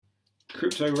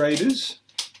Crypto Raiders.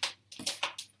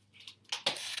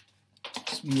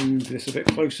 Let's move this a bit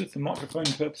closer for microphone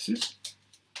purposes.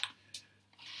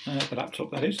 The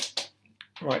laptop, that is.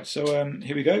 Right, so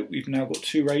here we go. We've now got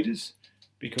 2 raiders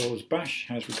because Bash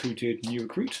has recruited new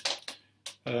recruit.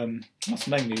 Must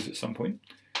name these at some point.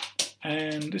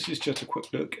 And this is just a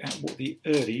quick look at what the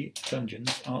early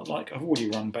dungeons are like. I've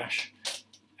already run Bash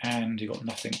and you got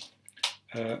nothing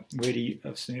really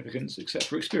of significance except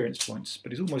for experience points,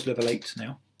 but he's almost level 8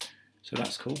 now, so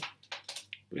that's cool.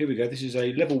 But here we go, this is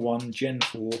a level 1 Gen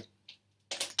 4.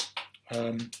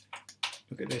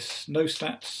 Look at this, no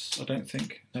stats, I don't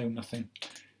think, no nothing.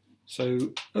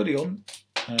 So early on,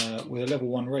 with a level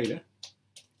 1 raider,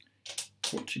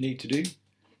 what you need to do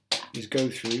is go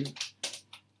through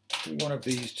one of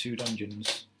these 2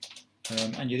 dungeons,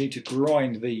 and you need to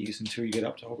grind these until you get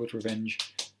up to Hogwarts Revenge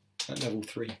at level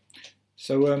 3.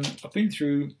 So I've been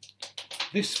through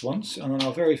this once, and on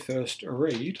our very first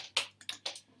raid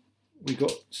we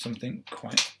got something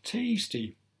quite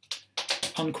tasty.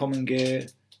 Uncommon gear,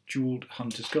 jeweled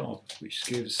hunter's garb, which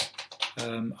gives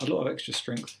a lot of extra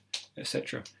strength,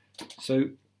 etc. So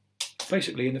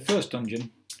basically in the first dungeon,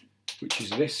 which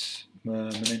is this,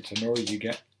 Memento Mori, you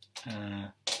get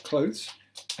clothes,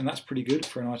 and that's pretty good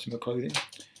for an item of clothing.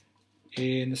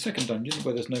 In the second dungeon,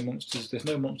 where there's no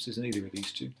monsters in either of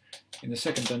these 2. In the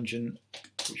second dungeon,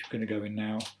 which we're going to go in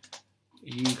now,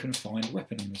 you can find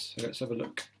weapons. So let's have a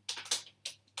look.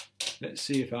 Let's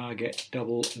see if I get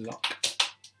double luck.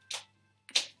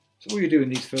 So all you do in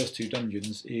these first 2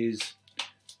 dungeons is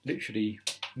literally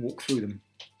walk through them.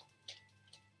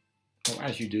 Or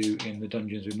as you do in the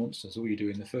dungeons with monsters, all you do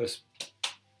in the first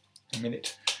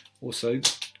minute or so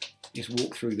is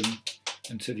walk through them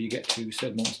until you get to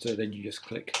said monster, then you just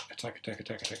click attack, attack,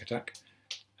 attack, attack, attack,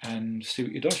 and see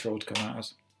what your dice rolls come out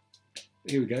as.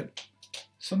 Here we go.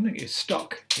 Something is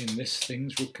stuck in this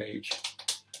thing's ribcage.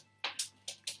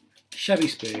 Shabby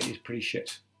Spear is pretty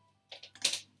shit.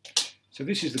 So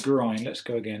this is the grind. Let's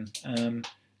go again.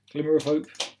 Glimmer of Hope.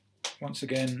 Once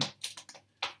again,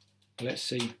 let's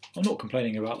see. I'm not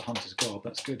complaining about the Hunter's Garb.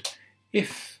 That's good.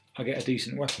 If I get a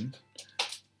decent weapon,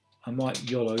 I might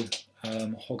YOLO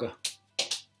Hogger.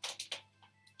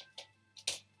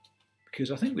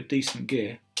 Because I think with decent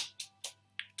gear,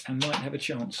 I might have a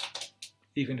chance,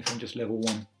 even if I'm just level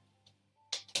 1.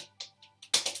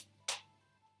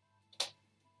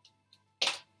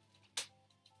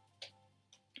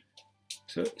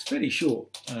 So it's fairly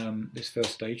short, this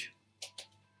first stage.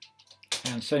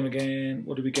 And same again,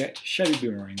 what do we get? Shabby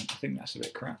Boomerang. I think that's a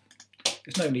bit crap.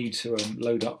 There's no need to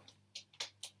load up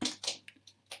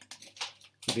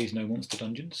with these no monster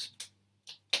dungeons.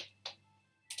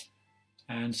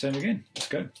 And same again, let's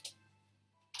go.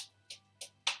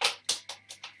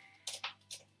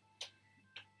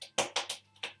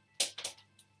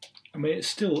 I mean, it's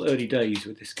still early days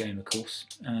with this game, of course.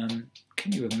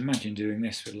 Can you imagine doing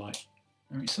this with, like,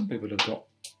 I mean, some people have got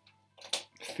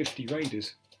 50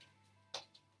 raiders.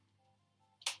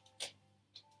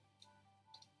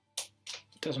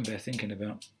 It doesn't bear thinking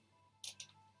about.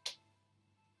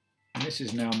 And this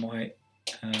is now my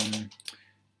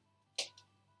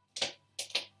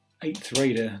 8th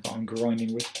raider that I'm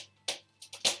grinding with.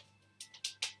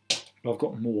 Well, I've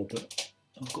got more, but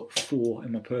I've got 4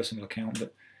 in my personal account,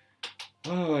 but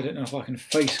oh, I don't know if I can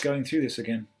face going through this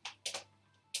again.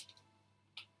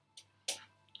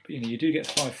 But you know, you do get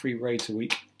 5 free raids a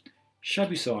week.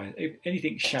 Shabby size, if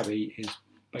anything shabby is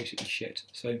basically shit.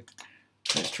 So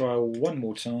let's try one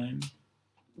more time. It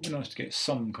would be nice to get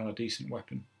some kind of decent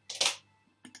weapon.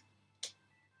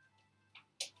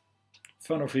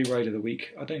 Final free raid of the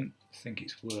week. I don't think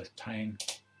it's worth paying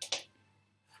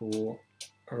for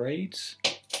raids.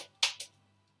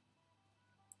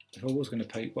 If I was going to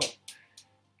pay, well,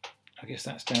 I guess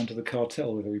that's down to the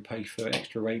cartel whether we pay for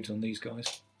extra raids on these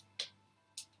guys.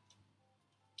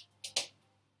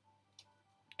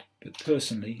 But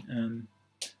personally,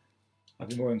 I'd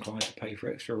be more inclined to pay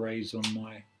for extra raids on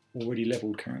my already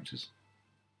leveled characters.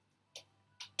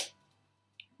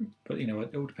 But you know,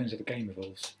 it all depends how the game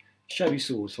evolves. Shabby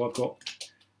sword, so I've got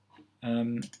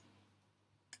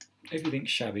everything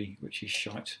shabby, which is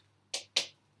shite.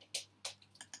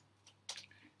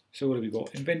 So what have we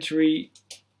got? Inventory.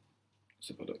 Let's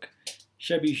have a look.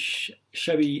 Shabby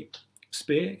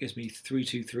spear gives me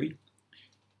 323.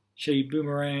 Shabby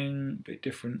boomerang, a bit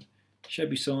different.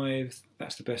 Shabby scythe,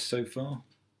 that's the best so far.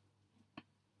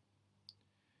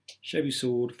 Shabby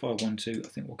sword, 512. I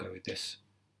think we'll go with this.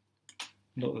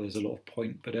 Not that there's a lot of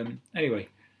point, but anyway,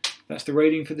 that's the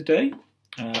rating for the day.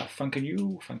 Funkin'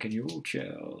 you,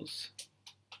 cheers.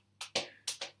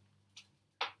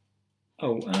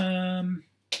 Oh,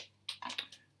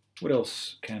 What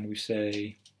else can we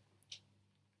say?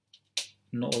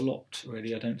 Not a lot,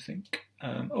 really, I don't think.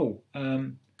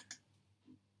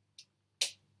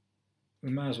 We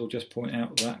may as well just point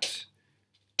out that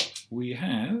we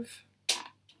have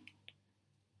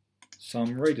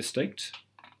some Raider staked.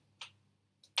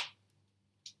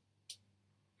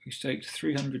 We staked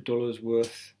 $300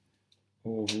 worth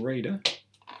of Raider.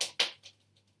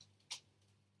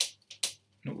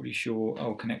 Not really sure.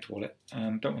 Oh, Connect Wallet.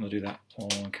 Don't want to do that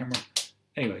on camera.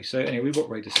 Anyway, we've got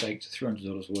Raider staked,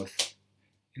 $300 worth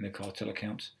in the Cartel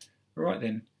account. All right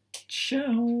then.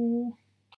 Ciao.